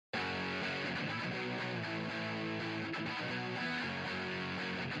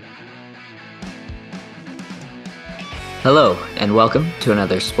Hello, and welcome to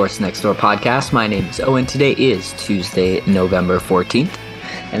another Sports Next Door podcast. My name is Owen. Today is Tuesday, November 14th,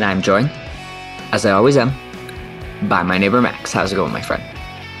 and I'm joined, as I always am, by my neighbor Max. How's it going, my friend?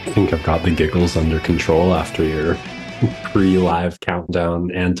 I think I've got the giggles under control after your pre-live countdown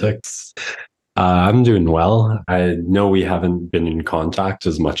antics. I'm doing well. I know we haven't been in contact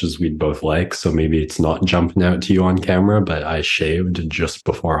as much as we'd both like, so maybe it's not jumping out to you on camera, but I shaved just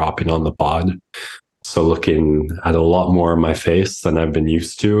before hopping on the pod. So looking at a lot more of my face than I've been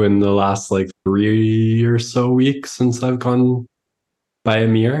used to in the last 3 or so weeks since I've gone by a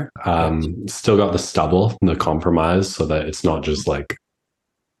mirror. Still got the stubble, the compromise, so that it's not just like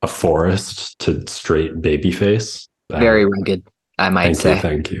a forest to straight baby face. Very rugged, I might say.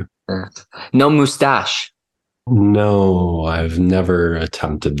 Thank you. No mustache. No, I've never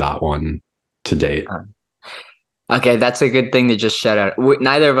attempted that one to date. Okay, that's a good thing to just shout out.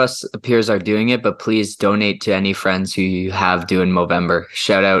 Neither of us appears are doing it, but please donate to any friends who you have doing Movember.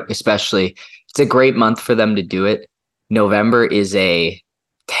 Shout out, especially. It's a great month for them to do it. November is a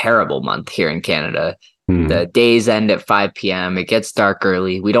terrible month here in Canada. The days end at 5 p.m. It gets dark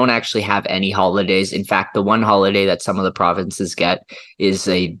early. We don't actually have any holidays. In fact, the one holiday that some of the provinces get is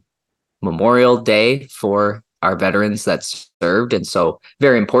a Memorial Day for our veterans that served. And so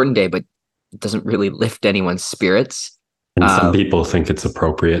very important day, but it doesn't really lift anyone's spirits. And some people think it's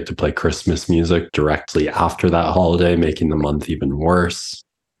appropriate to play Christmas music directly after that holiday, making the month even worse.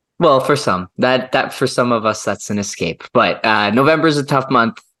 Well, for some, that for some of us, that's an escape. But November is a tough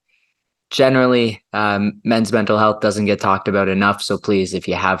month. Generally, men's mental health doesn't get talked about enough. So please, if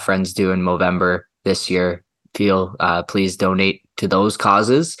you have friends doing Movember this year, please donate to those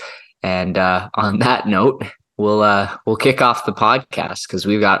causes. And on that note, we'll kick off the podcast because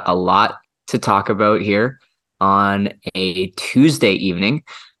we've got a lot to talk about here on a Tuesday evening.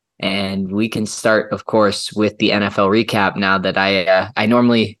 And we can start, of course, with the NFL recap now that I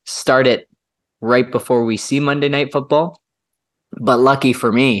normally start it right before we see Monday Night Football. But lucky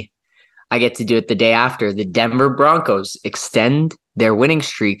for me, I get to do it the day after. The Denver Broncos extend their winning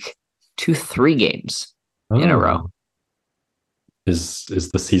streak to 3 games in a row. Is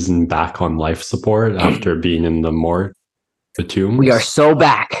the season back on life support after being in the tombs? We are so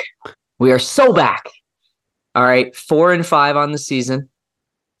back. We are so back. All right, 4-5 on the season.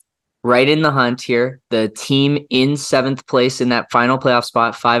 Right in the hunt here. The team in 7th place in that final playoff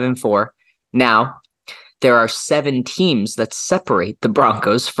spot, 5-4. Now, there are 7 teams that separate the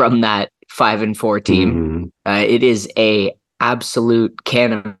Broncos from that 5-4 team. It is a absolute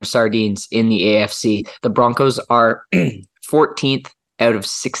can of sardines in the AFC. The Broncos are 14th out of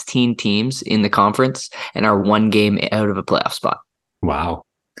 16 teams in the conference and are 1 game out of a playoff spot. Wow.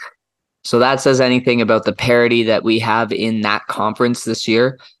 So that says anything about the parity that we have in that conference this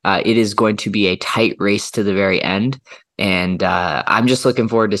year. It is going to be a tight race to the very end. And I'm just looking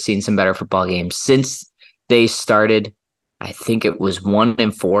forward to seeing some better football games. Since they started, I think it was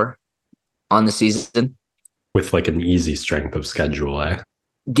 1-4 on the season. With like an easy strength of schedule,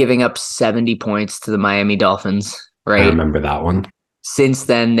 Giving up 70 points to the Miami Dolphins, right? I remember that one. Since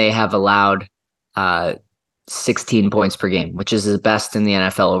then, they have allowed 16 points per game, which is the best in the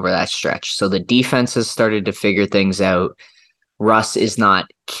NFL over that stretch. So the defense has started to figure things out. Russ is not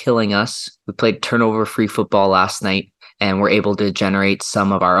killing us. We played turnover-free football last night, and we're able to generate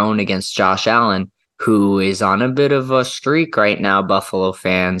some of our own against Josh Allen, who is on a bit of a streak right now, Buffalo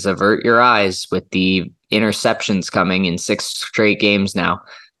fans. Avert your eyes with the interceptions coming in 6 straight games now.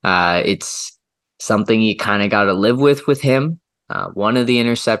 It's something you kind of got to live with him. One of the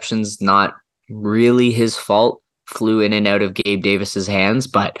interceptions, not really his fault, flew in and out of Gabe Davis's hands,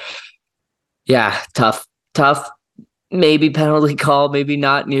 but yeah, tough, maybe penalty call, maybe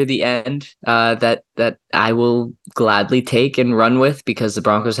not near the end, that I will gladly take and run with because the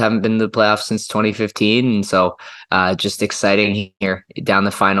Broncos haven't been to the playoffs since 2015. And so just exciting here down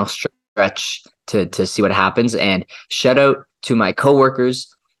the final stretch to see what happens. And shout out to my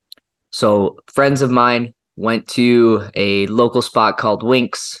coworkers. So friends of mine went to a local spot called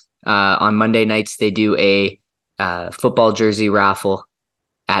Winks. On Monday nights, they do a football jersey raffle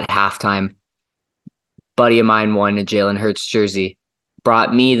at halftime. Buddy of mine won a Jalen Hurts jersey.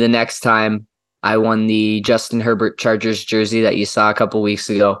 Brought me the next time. I won the Justin Herbert Chargers jersey that you saw a couple weeks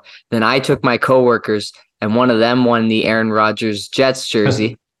ago. Then I took my coworkers, and one of them won the Aaron Rodgers Jets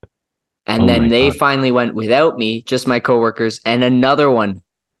jersey. And then they finally went without me, just my coworkers, and another one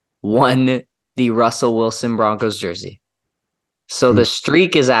won the Russell Wilson Broncos jersey. So the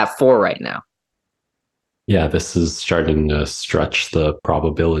streak is at 4 right now. Yeah, this is starting to stretch the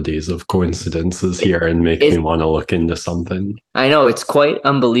probabilities of coincidences here and make me want to look into something. I know, it's quite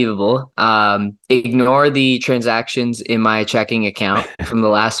unbelievable. Ignore the transactions in my checking account from the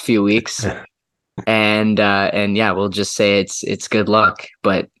last few weeks. And yeah, we'll just say it's good luck.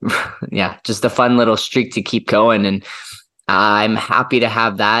 But yeah, just a fun little streak to keep going. And I'm happy to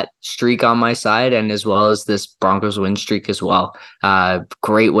have that streak on my side, and as well as this Broncos win streak as well.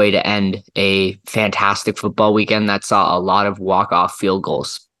 Great way to end a fantastic football weekend that saw a lot of walk-off field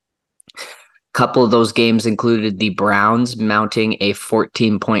goals. Couple of those games included the Browns mounting a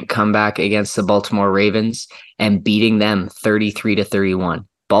 14-point comeback against the Baltimore Ravens and beating them 33-31.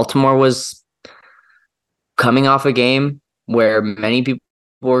 Baltimore was coming off a game where many people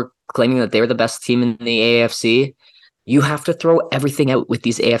were claiming that they were the best team in the AFC. You have to throw everything out with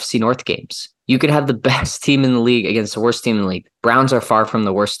these AFC North games. You could have the best team in the league against the worst team in the league. Browns are far from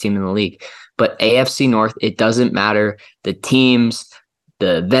the worst team in the league. But AFC North, it doesn't matter. The teams,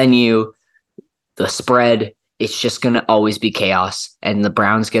 the venue, the spread, it's just going to always be chaos. And the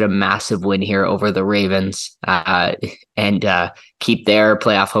Browns get a massive win here over the Ravens and keep their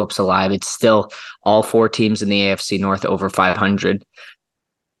playoff hopes alive. It's still all four teams in the AFC North over 500,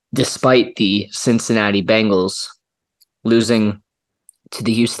 despite the Cincinnati Bengals losing to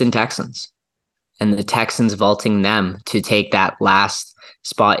the Houston Texans and the Texans vaulting them to take that last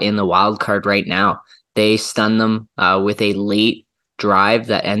spot in the wild card right now. They stun them with a late drive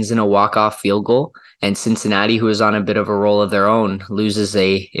that ends in a walk-off field goal, and Cincinnati, who is on a bit of a roll of their own, loses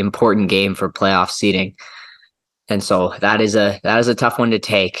a important game for playoff seeding. And so that is a tough one to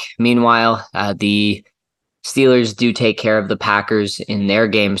take. Meanwhile, the Steelers do take care of the Packers in their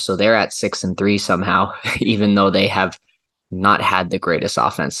game, so they're at 6-3 somehow, even though they have not had the greatest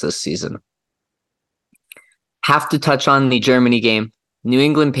offense this season. Have to touch on the Germany game. New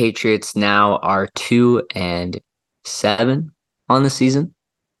England Patriots now are 2-7 on the season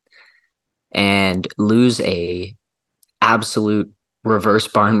and lose a absolute reverse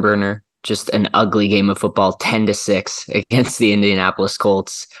barn burner, just an ugly game of football, 10-6 against the Indianapolis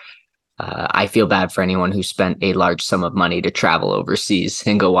Colts. I feel bad for anyone who spent a large sum of money to travel overseas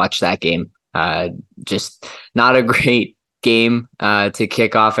and go watch that game. Just not a great game to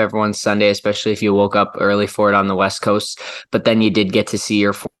kick off everyone's Sunday, especially if you woke up early for it on the West Coast. But then you did get to see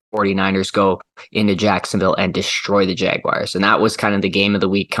your 49ers go into Jacksonville and destroy the Jaguars. And that was kind of the game of the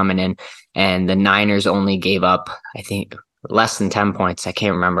week coming in. And the Niners only gave up, I think, less than 10 points. I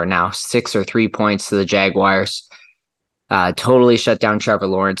can't remember now, 6 or 3 points to the Jaguars. Totally shut down Trevor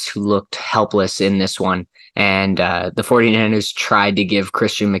Lawrence, who looked helpless in this one. And the 49ers tried to give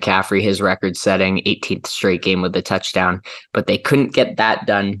Christian McCaffrey his record-setting 18th straight game with a touchdown, but they couldn't get that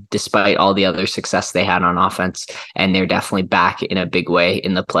done despite all the other success they had on offense. And they're definitely back in a big way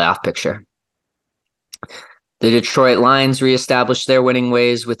in the playoff picture. The Detroit Lions reestablished their winning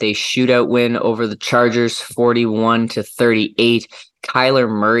ways with a shootout win over the Chargers, 41-38. Kyler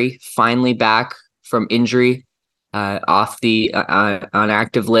Murray finally back from injury, off the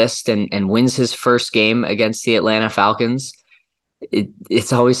inactive list, and wins his first game against the Atlanta Falcons.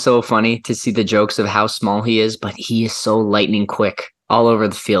 It's always so funny to see the jokes of how small he is, but he is so lightning quick all over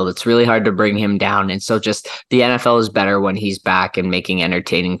the field. It's really hard to bring him down. And so just the NFL is better when he's back and making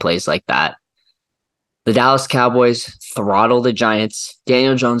entertaining plays like that. The Dallas Cowboys throttle the Giants.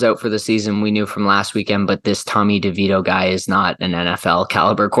 Daniel Jones out for the season, we knew from last weekend, but this Tommy DeVito guy is not an NFL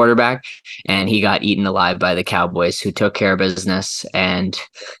caliber quarterback, and he got eaten alive by the Cowboys, who took care of business. And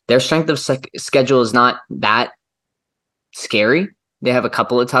their strength of schedule is not that scary. They have a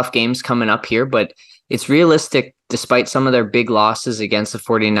couple of tough games coming up here, but it's realistic, despite some of their big losses against the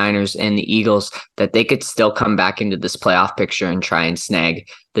 49ers and the Eagles, that they could still come back into this playoff picture and try and snag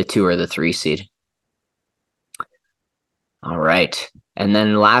the 2 or the 3 seed. All right. And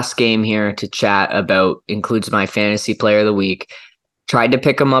then last game here to chat about includes my fantasy player of the week. Tried to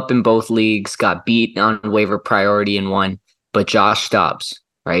pick him up in both leagues, got beat on waiver priority in one, but Josh Dobbs,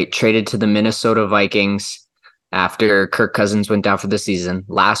 right? Traded to the Minnesota Vikings after Kirk Cousins went down for the season.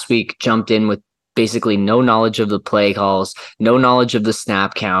 Last week, jumped in with basically no knowledge of the play calls, no knowledge of the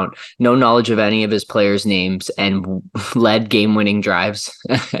snap count, no knowledge of any of his players' names, and led game-winning drives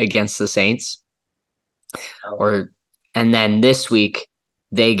against the Saints. And then this week,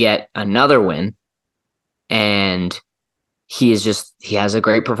 they get another win, and he has a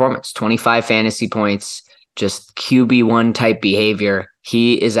great performance. 25 fantasy points, just QB1 type behavior.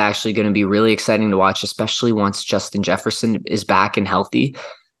 He is actually going to be really exciting to watch, especially once Justin Jefferson is back and healthy.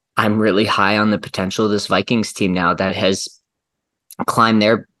 I'm really high on the potential of this Vikings team now that has climbed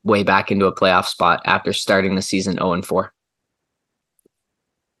their way back into a playoff spot after starting the season 0-4.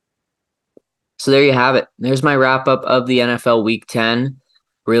 So there you have it. There's my wrap up of the NFL Week 10.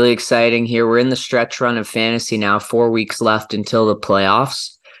 Really exciting here. We're in the stretch run of fantasy now, 4 weeks left until the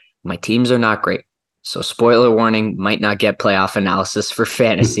playoffs. My teams are not great. So spoiler warning, might not get playoff analysis for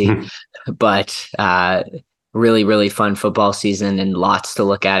fantasy, but really, really fun football season and lots to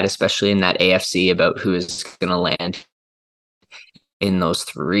look at, especially in that AFC about who is going to land in those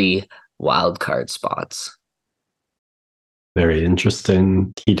 3 wild card spots. Very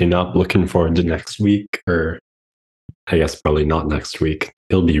interesting. Heating up. Looking forward to next week, or I guess probably not next week.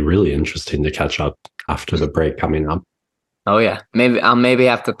 It'll be really interesting to catch up after the break coming up. Oh yeah, I'll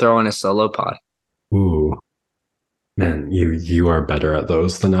have to throw in a solo pod. Ooh, man, you are better at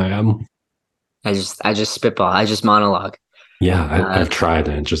those than I am. I just spitball. I just monologue. Yeah, I've tried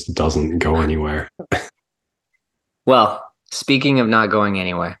and it just doesn't go anywhere. Well, speaking of not going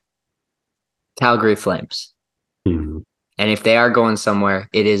anywhere, Calgary Flames. And if they are going somewhere,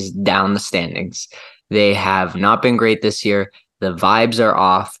 it is down the standings. They have not been great this year. The vibes are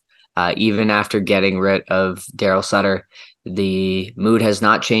off. Even after getting rid of Daryl Sutter, the mood has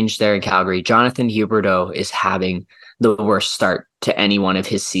not changed there in Calgary. Jonathan Huberdeau is having the worst start to any one of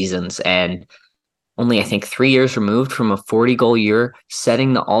his seasons, and only, I think, 3 years removed from a 40-goal year,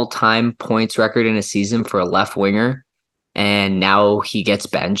 setting the all-time points record in a season for a left winger. And now he gets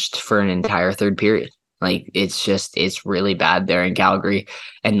benched for an entire third period. Like, it's really bad there in Calgary.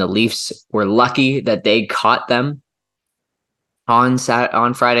 And the Leafs were lucky that they caught them on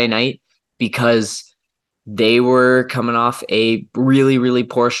Friday night, because they were coming off a really, really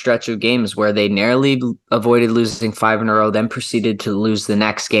poor stretch of games where they narrowly avoided losing 5 in a row, then proceeded to lose the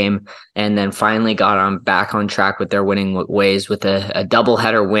next game, and then finally got back on track with their winning ways with a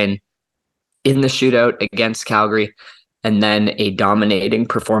doubleheader win in the shootout against Calgary, and then a dominating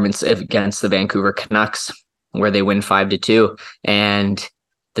performance against the Vancouver Canucks where they win 5-2. And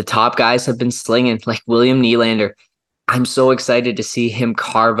the top guys have been slinging, like William Nylander. I'm so excited to see him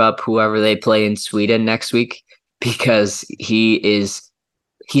carve up whoever they play in Sweden next week, because he's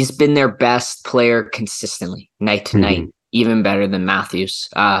been their best player consistently, night to night, even better than Matthews.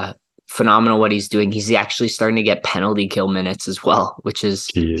 Phenomenal what he's doing. He's actually starting to get penalty kill minutes as well, which is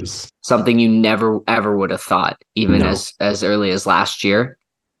something you never, ever would have thought, even as early as last year.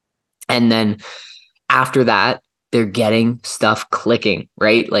 And then after that, they're getting stuff clicking,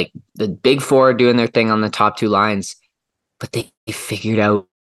 right? Like the big 4 are doing their thing on the top 2 lines. But they figured out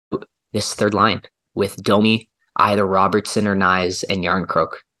this third line with Domi, either Robertson or Nyes, and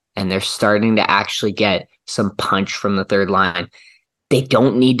Järnkrok. And they're starting to actually get some punch from the third line. They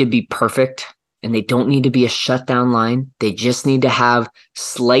don't need to be perfect, and they don't need to be a shutdown line. They just need to have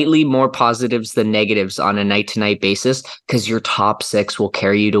slightly more positives than negatives on a night-to-night basis, because your top 6 will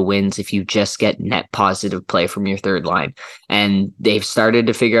carry you to wins if you just get net positive play from your third line. And they've started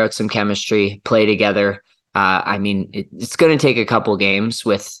to figure out some chemistry, play together. It's going to take a couple games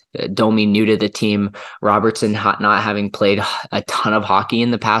with Domi new to the team, Robertson not having played a ton of hockey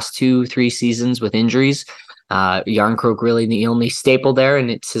in the past 2-3 seasons with injuries. Järnkrok really the only staple there, and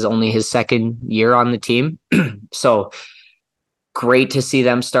it's only his second year on the team. So great to see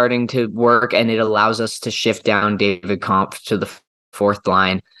them starting to work, and it allows us to shift down David Kampf to the 4th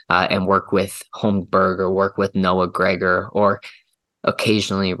line and work with Holmberg or work with Noah Gregor or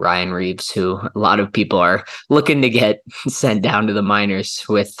occasionally Ryan Reeves, who a lot of people are looking to get sent down to the minors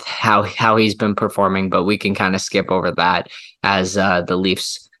with how he's been performing, but we can kind of skip over that as the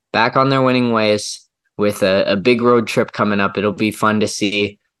Leafs back on their winning ways with a big road trip coming up. It'll be fun to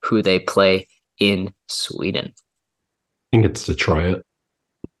see who they play in Sweden. I think it's Detroit.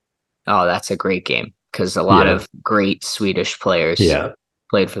 Oh, that's a great game, because a lot of great Swedish players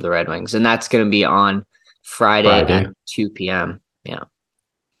played for the Red Wings, and that's going to be on Friday at 2 p.m. Yeah.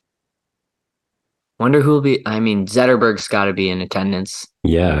 Wonder who will be. I mean, Zetterberg's got to be in attendance.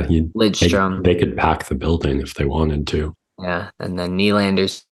 Yeah. Lidstrom. They could pack the building if they wanted to. Yeah. And then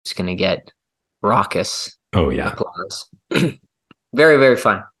Nylander's going to get raucous. Oh, yeah. Applause. Very, very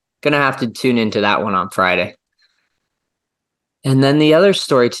fun. Going to have to tune into that one on Friday. And then the other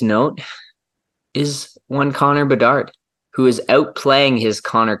story to note is one Connor Bedard, who is outplaying his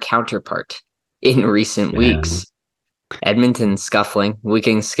Connor counterpart in recent weeks. Edmonton scuffling. We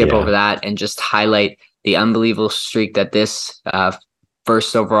can skip over that and just highlight the unbelievable streak that this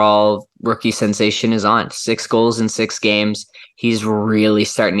first overall rookie sensation is on. 6 goals in 6 games. He's really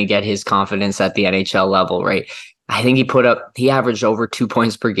starting to get his confidence at the NHL level, right? I think he averaged over 2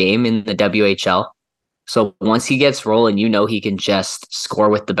 points per game in the WHL. So once he gets rolling, he can just score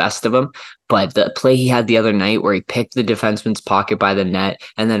with the best of them. But the play he had the other night where he picked the defenseman's pocket by the net,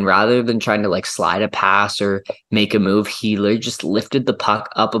 and then rather than trying to like slide a pass or make a move, he literally just lifted the puck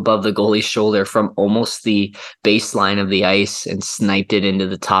up above the goalie's shoulder from almost the baseline of the ice and sniped it into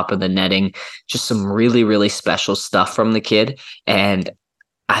the top of the netting. Just some really, really special stuff from the kid. And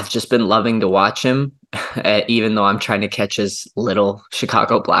I've just been loving to watch him, even though I'm trying to catch as little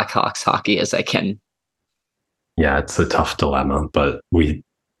Chicago Blackhawks hockey as I can. Yeah, it's a tough dilemma, but we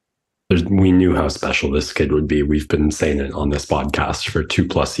knew how special this kid would be. We've been saying it on this podcast for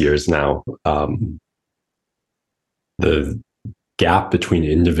 2+ years now. The gap between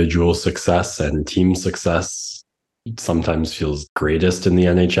individual success and team success sometimes feels greatest in the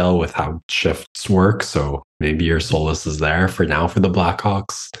NHL with how shifts work. So maybe your solace is there for now for the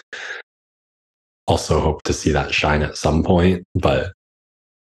Blackhawks. Also hope to see that shine at some point, but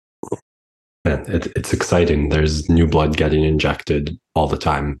man, it's exciting. There's new blood getting injected all the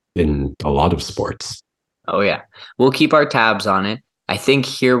time in a lot of sports. Oh yeah, we'll keep our tabs on it. I think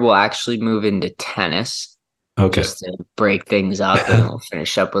here we'll actually move into tennis. Okay. Just to break things up, and we'll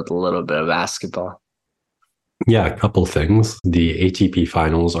finish up with a little bit of basketball. Yeah, a couple things. The ATP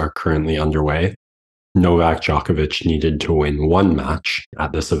finals are currently underway. Novak Djokovic needed to win one match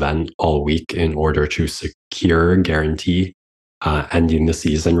at this event all week in order to secure a guarantee, ending the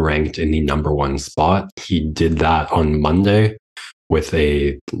season ranked in the number 1 spot. He did that on Monday with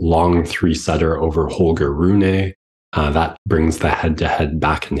a long 3-setter over Holger Rune. That brings the head-to-head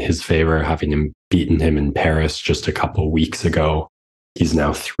back in his favor, having beaten him in Paris just a couple weeks ago. He's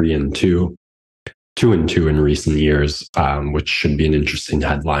now 3-2. 2-2 in recent years, which should be an interesting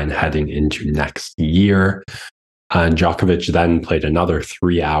headline heading into next year. Djokovic then played another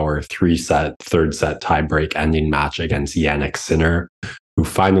 3-hour, 3-set, third-set tiebreak ending match against Jannik Sinner, who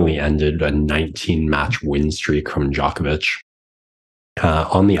finally ended a 19-match win streak from Djokovic.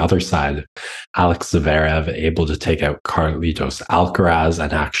 On the other side, Alex Zverev able to take out Carlitos Alcaraz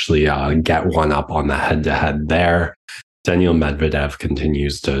and actually get one up on the head-to-head there. Daniil Medvedev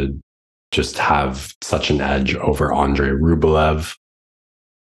continues to just have such an edge over Andrei Rublev.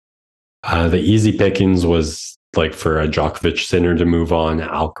 The easy pickings was like for a Djokovic Sinner to move on,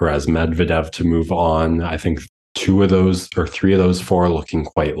 Alcaraz Medvedev to move on. I think 3 of those 4 looking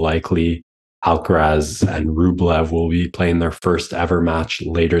quite likely. Alcaraz and Rublev will be playing their first ever match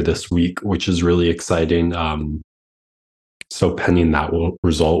later this week, which is really exciting. So pending that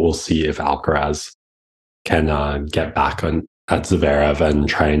result, we'll see if Alcaraz can get back at Zverev and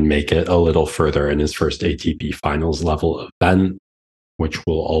try and make it a little further in his first ATP finals level event, which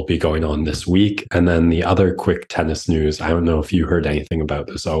will all be going on this week. And then the other quick tennis news, I don't know if you heard anything about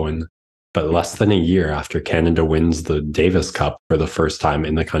this, Owen, but less than a year after Canada wins the Davis Cup for the first time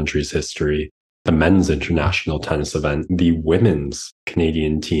in the country's history, the men's international tennis event, the women's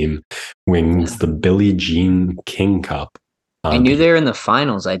Canadian team wins the Billie Jean King Cup. I knew they were in the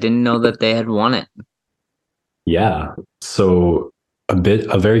finals. I didn't know that they had won it. Yeah. So a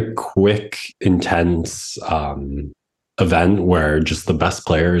very quick, intense event where just the best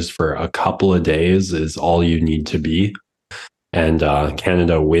players for a couple of days is all you need to be. And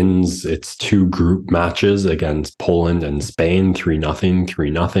Canada wins its 2 group matches against Poland and Spain, 3-0,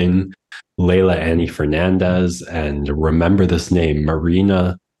 3-0. Leylah Annie Fernandez, and remember this name,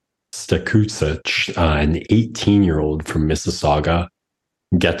 Marina Stakusic, an 18-year-old from Mississauga,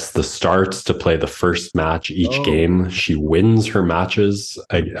 gets the starts to play the first match each game. She wins her matches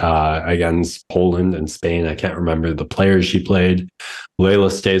against Poland and Spain. I can't remember the players she played.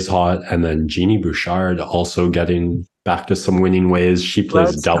 Leylah stays hot, and then Jeannie Bouchard also getting back to some winning ways. She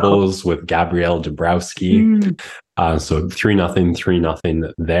plays doubles with Gabrielle Dabrowski. So 3-0,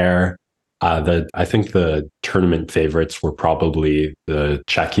 3-0 there. I think the tournament favorites were probably the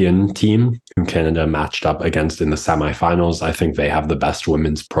Czechian team, who Canada matched up against in the semifinals. I think they have the best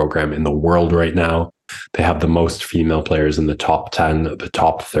women's program in the world right now. They have the most female players in the top 10, the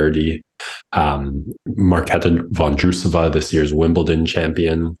top 30. Marketa Vondrousova, this year's Wimbledon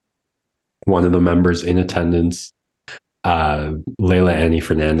champion, one of the members in attendance. Leylah Annie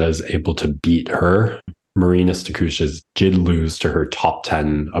Fernandez able to beat her. Marina Stakusic did lose to her top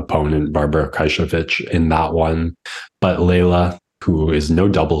 10 opponent, Barbara Krajinovic, in that one. But Leylah, who is no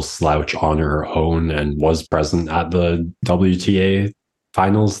double slouch on her own and was present at the WTA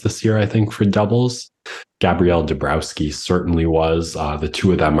finals this year, I think, for doubles. Gabrielle Dabrowski certainly was. The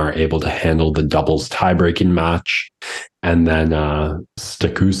 2 of them are able to handle the doubles tie-breaking match. And then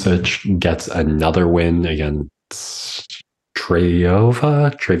Stakusic gets another win against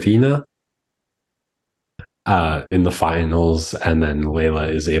Trevina in the finals, and then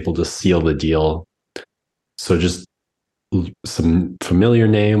Leylah is able to seal the deal So just some familiar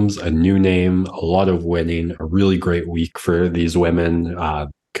names, a new name, a lot of winning, a really great week for these women.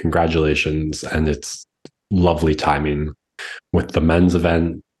 Congratulations. And it's lovely timing with the men's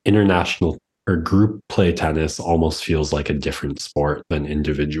event. International or group play tennis almost feels like a different sport than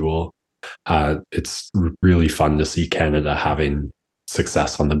individual. It's really fun to see Canada having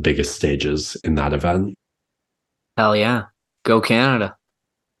success on the biggest stages in that event. Hell yeah. Go Canada.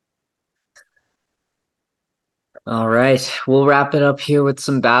 All right. We'll wrap it up here with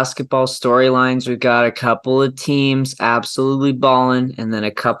some basketball storylines. We've got a couple of teams absolutely balling, and then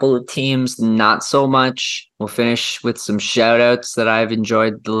a couple of teams not so much. We'll finish with some shout outs that I've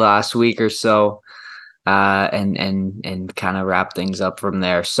enjoyed the last week or so, and kind of wrap things up from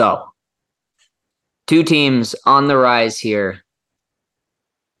there. So, two teams on the rise here.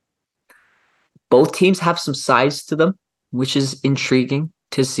 Both teams have some size to them, which is intriguing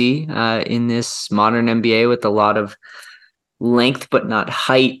to see in this modern NBA with a lot of length, but not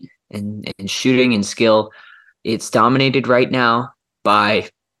height and shooting and skill. It's dominated right now by a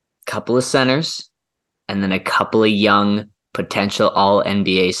couple of centers and then a couple of young potential all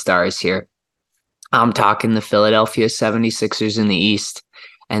NBA stars here. I'm talking the Philadelphia 76ers in the East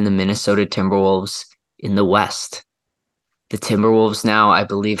and the Minnesota Timberwolves in the West. The Timberwolves now, I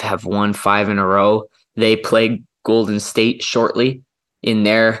believe, have won 5 in a row. They play Golden State shortly in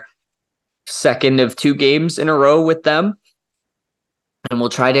their second of 2 games in a row with them. And we'll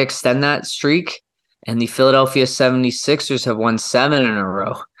try to extend that streak. And the Philadelphia 76ers have won 7 in a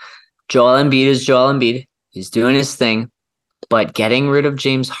row. Joel Embiid is Joel Embiid. He's doing his thing. But getting rid of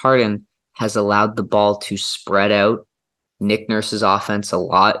James Harden has allowed the ball to spread out. Nick Nurse's offense a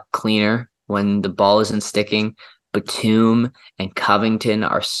lot cleaner when the ball isn't sticking. Batum and Covington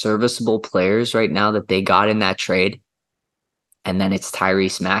are serviceable players right now that they got in that trade. And then it's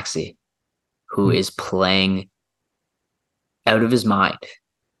Tyrese Maxey, who is playing out of his mind.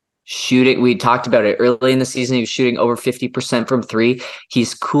 Shooting, we talked about it early in the season. He was shooting over 50% from 3.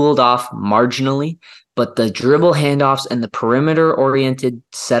 He's cooled off marginally, but the dribble handoffs and the perimeter-oriented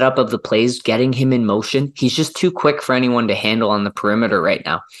setup of the plays getting him in motion, he's just too quick for anyone to handle on the perimeter right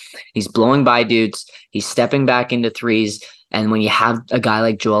now. He's blowing by dudes. He's stepping back into threes. And when you have a guy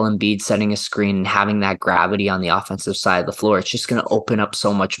like Joel Embiid setting a screen and having that gravity on the offensive side of the floor, it's just going to open up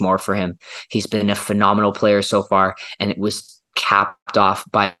so much more for him. He's been a phenomenal player so far, and it was capped off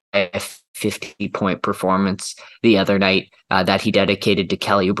by a 50-point performance the other night that he dedicated to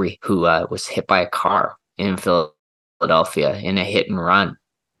Kelly Oubre, who was hit by a car in Philadelphia in a hit and run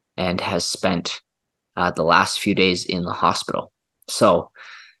and has spent the last few days in the hospital. So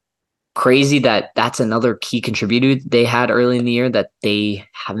crazy that that's another key contributor they had early in the year that they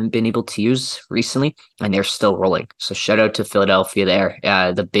haven't been able to use recently, and they're still rolling. So shout out to Philadelphia there.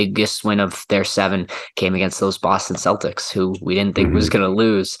 The biggest win of their 7 came against those Boston Celtics, who we didn't think was going to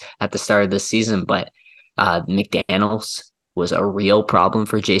lose at the start of the season, but McDaniels was a real problem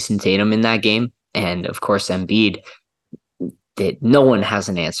for Jason Tatum in that game. And of course, Embiid, no one has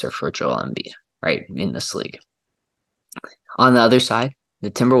an answer for Joel Embiid, right, in this league. On the other side,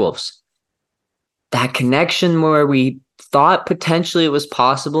 the Timberwolves. That connection where we thought potentially it was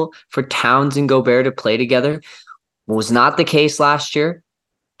possible for Towns and Gobert to play together was not the case last year.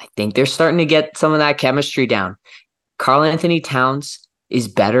 I think they're starting to get some of that chemistry down. Karl Anthony Towns is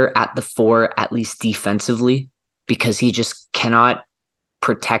better at the 4, at least defensively, because he just cannot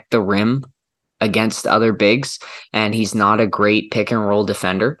protect the rim against other bigs, and he's not a great pick and roll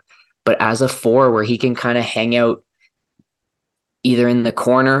defender. But as a 4 where he can kind of hang out either in the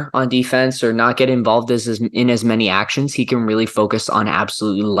corner on defense or not get involved in as many actions, he can really focus on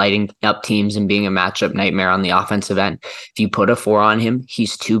absolutely lighting up teams and being a matchup nightmare on the offensive end. If you put a 4 on him,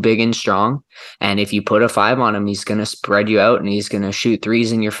 he's too big and strong. And if you put a 5 on him, he's going to spread you out and he's going to shoot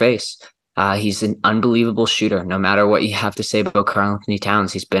threes in your face. He's an unbelievable shooter. No matter what you have to say about Karl Anthony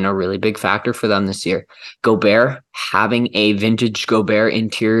Towns, he's been a really big factor for them this year. Gobert, having a vintage Gobert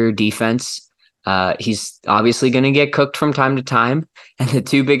interior defense, he's obviously going to get cooked from time to time. And the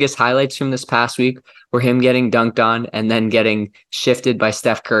 2 biggest highlights from this past week were him getting dunked on and then getting shifted by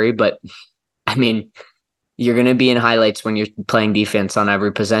Steph Curry. But I mean, you're going to be in highlights when you're playing defense on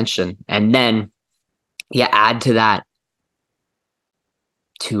every possession. And then you add to that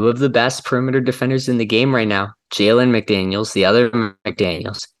 2 of the best perimeter defenders in the game right now, Jalen McDaniels, the other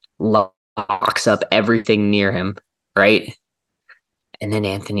McDaniels, locks up everything near him, right? And then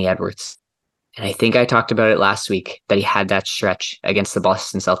Anthony Edwards. And I think I talked about it last week that he had that stretch against the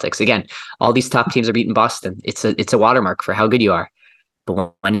Boston Celtics. Again, all these top teams are beating Boston. It's a watermark for how good you are.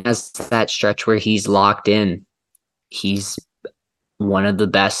 But when he has that stretch where he's locked in, he's one of the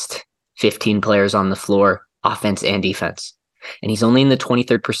best 15 players on the floor offense and defense. And he's only in the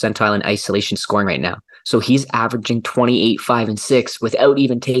 23rd percentile in isolation scoring right now. So he's averaging 28, 5, and 6 without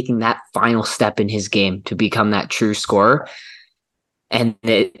even taking that final step in his game to become that true scorer. And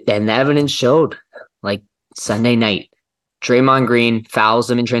the evidence showed, like Sunday night, Draymond Green fouls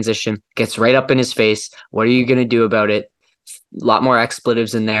him in transition, gets right up in his face. What are you going to do about it? A lot more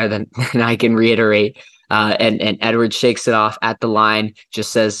expletives in there than I can reiterate. And Edwards shakes it off at the line,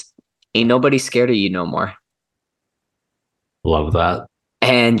 just says, ain't nobody scared of you no more. Love that.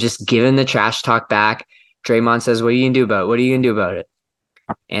 And just giving the trash talk back, Draymond says, what are you going to do about it? What are you going to do about it?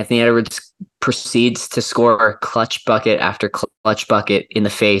 Anthony Edwards proceeds to score clutch bucket after clutch bucket in the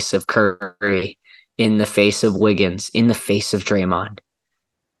face of Curry, in the face of Wiggins, in the face of Draymond,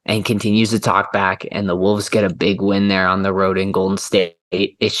 and continues to talk back. And the Wolves get a big win there on the road in Golden State.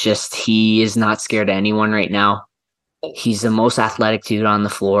 It's just, he is not scared of anyone right now. He's the most athletic dude on the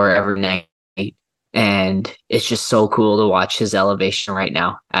floor every night. And it's just so cool to watch his elevation right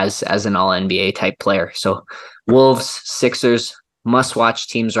now as an all-NBA type player. So Wolves, Sixers, must-watch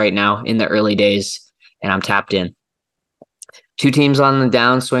teams right now in the early days, and I'm tapped in. Two teams on the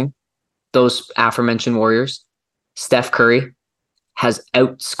downswing, those aforementioned Warriors. Steph Curry has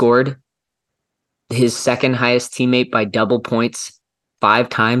outscored his second highest teammate by double points 5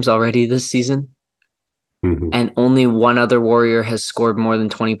 times already this season. Mm-hmm. And only one other Warrior has scored more than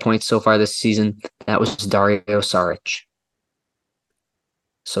 20 points so far this season. That was Dario Saric.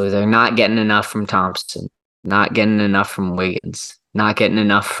 So they're not getting enough from Thompson, not getting enough from Wiggins, not getting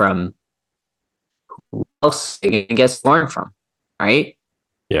enough from who else they can get scoring from, right?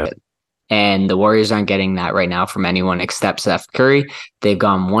 Yeah. And the Warriors aren't getting that right now from anyone except Steph Curry. They've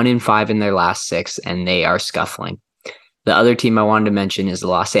gone 1-5 in their last 6, and they are scuffling. The other team I wanted to mention is the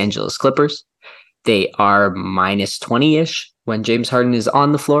Los Angeles Clippers. They are minus 20-ish when James Harden is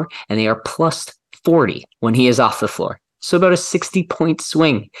on the floor, and they are plus 40 when he is off the floor. So about a 60-point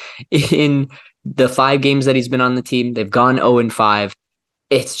swing in the 5 games that he's been on the team. They've gone 0-5.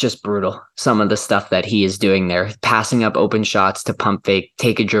 It's just brutal. Some of the stuff that he is doing there, passing up open shots to pump fake,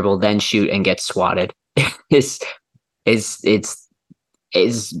 take a dribble, then shoot and get swatted. It's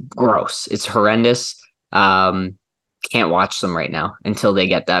gross. It's horrendous. Can't watch them right now until they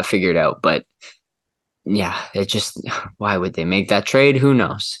get that figured out. But yeah, it just, why would they make that trade? Who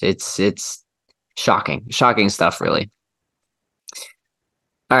knows? It's shocking stuff, really.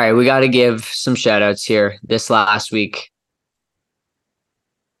 All right, we got to give some shout outs here. This last week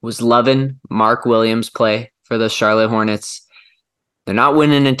was loving Mark Williams' play for the Charlotte Hornets. They're not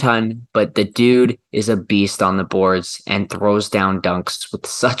winning a ton, but the dude is a beast on the boards and throws down dunks with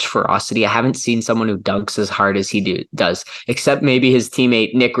such ferocity. I haven't seen someone who dunks as hard as he does, except maybe his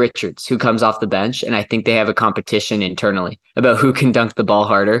teammate Nick Richards, who comes off the bench, and I think they have a competition internally about who can dunk the ball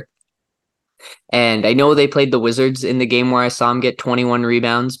harder. And I know they played the Wizards in the game where I saw him get 21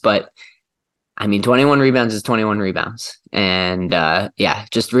 rebounds, but I mean, 21 rebounds is 21 rebounds. And yeah,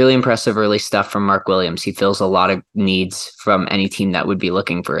 just really impressive early stuff from Mark Williams. He fills a lot of needs from any team that would be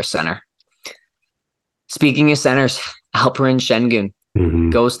looking for a center. Speaking of centers, Alperen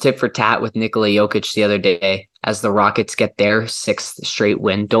Şengün goes tit for tat with Nikola Jokic the other day as the Rockets get their 6th straight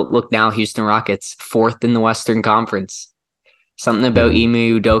win. Don't look now, Houston Rockets, 4th in the Western Conference. Something about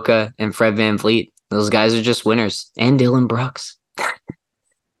Ime Udoka and Fred VanVleet. Those guys are just winners. And Dylan Brooks.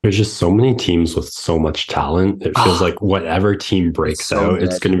 There's just so many teams with so much talent. It feels like whatever team breaks out,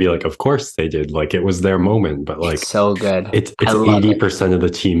 it's going to be like, of course they did. Like, it was their moment. But like, it's so good. It's 80% of the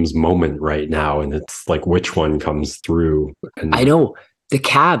team's moment right now. And it's like, which one comes through? And I know. The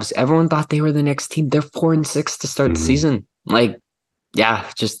Cavs, everyone thought they were the next team. They're 4-6 to start the season. Like, yeah,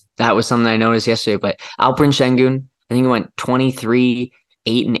 just that was something I noticed yesterday. But Alperen Şengün, I think he went 23,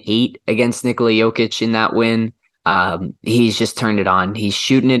 8-8 against Nikola Jokic in that win. He's just turned it on. He's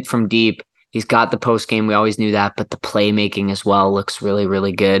shooting it from deep. He's got the post game. We always knew that, but the playmaking as well looks really,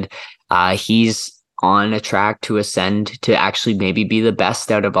 really good. He's on a track to ascend to actually maybe be the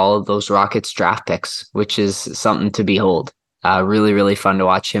best out of all of those Rockets draft picks, which is something to behold. Really, really fun to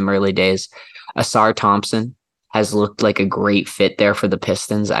watch him early days. Ausar Thompson has looked like a great fit there for the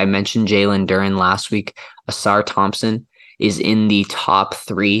Pistons. I mentioned Jalen Duren last week. Ausar Thompson is in the top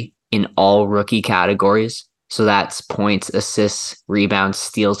 3 in all rookie categories. So that's points, assists, rebounds,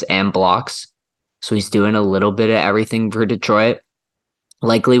 steals, and blocks. So he's doing a little bit of everything for Detroit.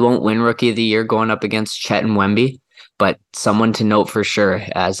 Likely won't win Rookie of the Year going up against Chet and Wemby, but someone to note for sure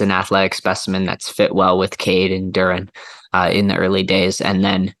as an athletic specimen that's fit well with Cade and Duren in the early days. And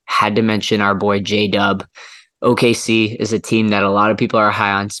then had to mention our boy J-Dub. OKC is a team that a lot of people are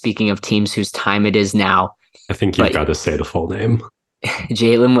high on. Speaking of teams whose time it is now. I think you've got to say the full name.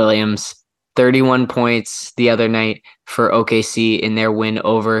 Jalen Williams 31 points the other night for OKC in their win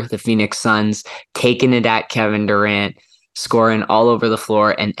over the Phoenix Suns, taking it at Kevin Durant, scoring all over the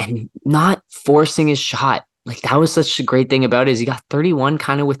floor and not forcing his shot. Like, that was such a great thing about it, is he got 31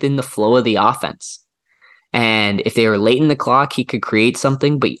 kind of within the flow of the offense. And if they were late in the clock, he could create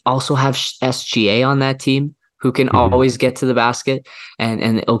something, but you also have SGA on that team who can always get to the basket.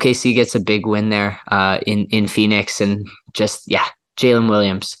 And OKC gets a big win there in Phoenix. And just, yeah, Jalen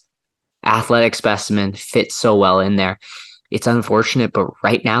Williams, athletic specimen, fits so well in there. It's unfortunate, but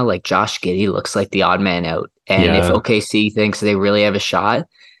right now, like, Josh Giddey looks like the odd man out. And if OKC thinks they really have a shot,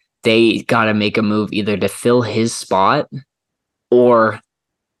 they got to make a move either to fill his spot or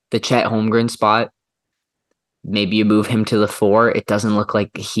the Chet Holmgren spot. Maybe you move him to the 4. It doesn't look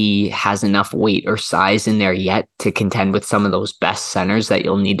like he has enough weight or size in there yet to contend with some of those best centers that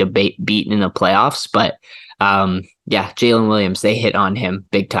you'll need to beat in the playoffs. But yeah, Jalen Williams, they hit on him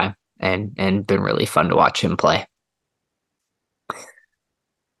big time and been really fun to watch him play.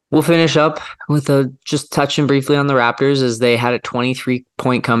 We'll finish up with just touching briefly on the Raptors, as they had a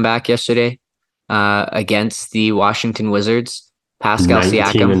 23-point comeback yesterday against the Washington Wizards. Pascal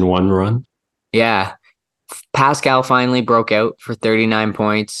Siakam. 19-1 run. Yeah. Pascal finally broke out for 39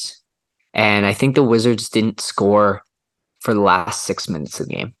 points, and I think the Wizards didn't score for the last 6 minutes of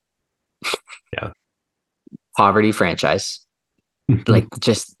the game. Yeah. Poverty franchise. Like,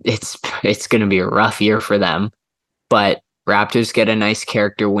 just it's going to be a rough year for them, but Raptors get a nice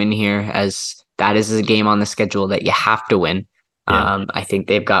character win here, as that is a game on the schedule that you have to win. Yeah. I think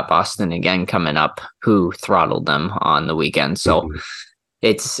they've got Boston again coming up, who throttled them on the weekend. So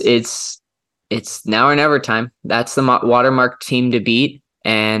it's now or never time. That's the watermark team to beat.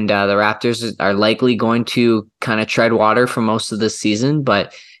 And the Raptors are likely going to kind of tread water for most of the season.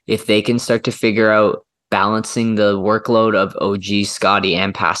 But if they can start to figure out balancing the workload of OG, Scottie,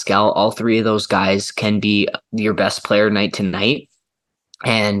 and Pascal, all three of those guys can be your best player night to night.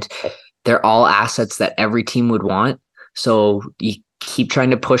 And they're all assets that every team would want. So you keep trying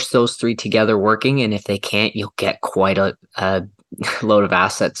to push those three together working. And if they can't, you'll get quite a load of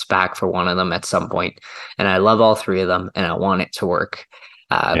assets back for one of them at some point. And I love all three of them, and I want it to work.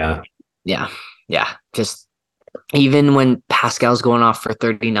 Yeah. Just even when Pascal's going off for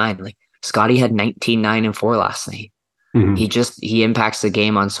 39, like, Scottie had 19, 9, and 4 last night. He impacts the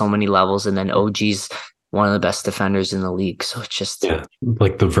game on so many levels, and then OG's one of the best defenders in the league. So it's just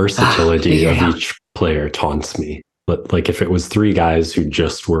like the versatility of each player taunts me. But like, if it was three guys who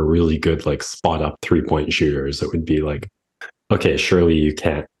just were really good, like spot up 3-point shooters, it would be like, okay, surely you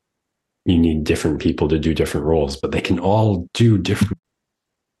need different people to do different roles, but they can all do different.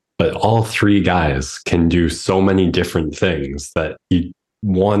 But all three guys can do so many different things that you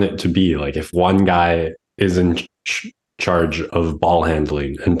want it to be like, if one guy is in charge of ball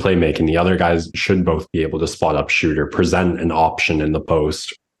handling and playmaking, the other guys should both be able to spot up shoot or present an option in the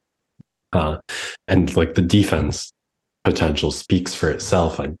post. And like, the defense potential speaks for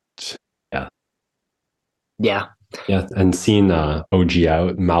itself. Yeah, and seeing OG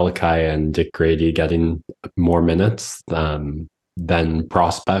out, Malachi and Dick Grady getting more minutes than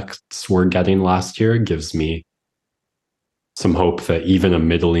prospects were getting last year gives me some hope that even a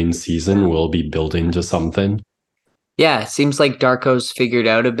middling season will be building to something. Yeah, it seems like Darko's figured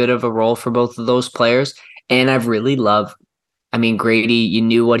out a bit of a role for both of those players. And I've really loved, Grady, you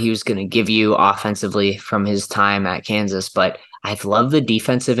knew what he was going to give you offensively from his time at Kansas, but I've loved the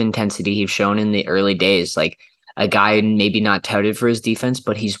defensive intensity he's shown in the early days. Like, a guy maybe not touted for his defense,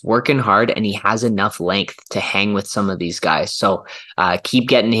 but he's working hard and he has enough length to hang with some of these guys. So keep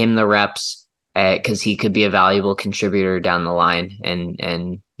getting him the reps, because he could be a valuable contributor down the line.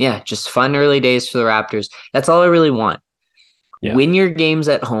 And yeah, just fun early days for the Raptors. That's all I really want. Yeah. Win your games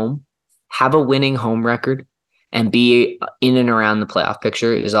at home, have a winning home record, and be in and around the playoff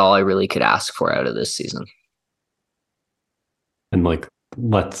picture is all I really could ask for out of this season. And like,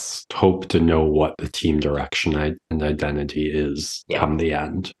 let's hope to know what the team direction and identity is come the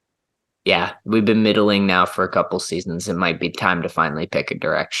end. Yeah, we've been middling now for a couple seasons. It might be time to finally pick a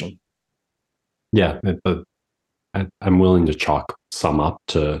direction. Yeah, but I'm willing to chalk some up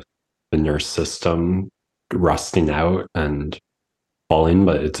to the Nurse system rusting out and falling,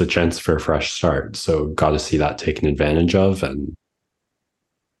 but it's a chance for a fresh start. So got to see that taken advantage of. And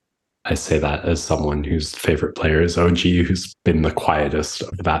I say that as someone whose favorite player is OG, who's been the quietest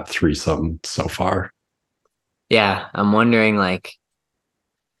of that threesome so far. Yeah, I'm wondering, like,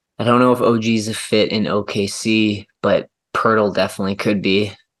 I don't know if OG's a fit in OKC, but Pirtle definitely could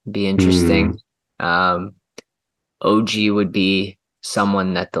be interesting. OG would be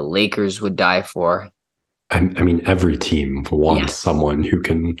someone that the Lakers would die for. I mean, every team wants someone who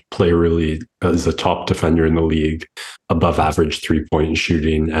can play really as a top defender in the league, above average 3-point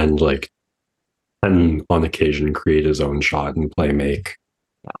shooting, and like, and on occasion create his own shot and play make.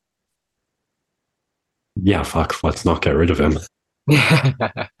 Yeah, fuck, let's not get rid of him.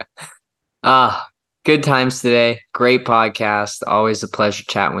 Good times today. Great podcast. Always a pleasure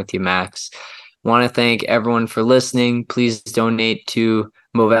chatting with you, Max. Want to thank everyone for listening. Please donate to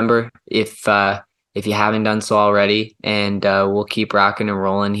Movember if you haven't done so already, and we'll keep rocking and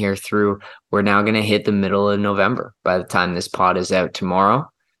rolling here through. We're now going to hit the middle of November by the time this pod is out tomorrow.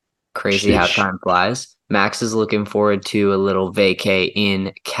 Crazy how time flies. Max is looking forward to a little vacay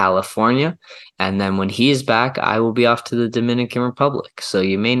in California. And then when he's back, I will be off to the Dominican Republic. So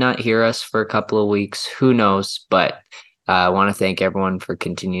you may not hear us for a couple of weeks. Who knows? But I want to thank everyone for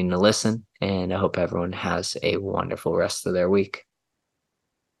continuing to listen. And I hope everyone has a wonderful rest of their week.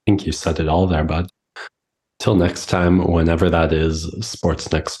 I think you said it all there, bud. Till next time, whenever that is,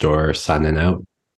 Sports Next Door signing out.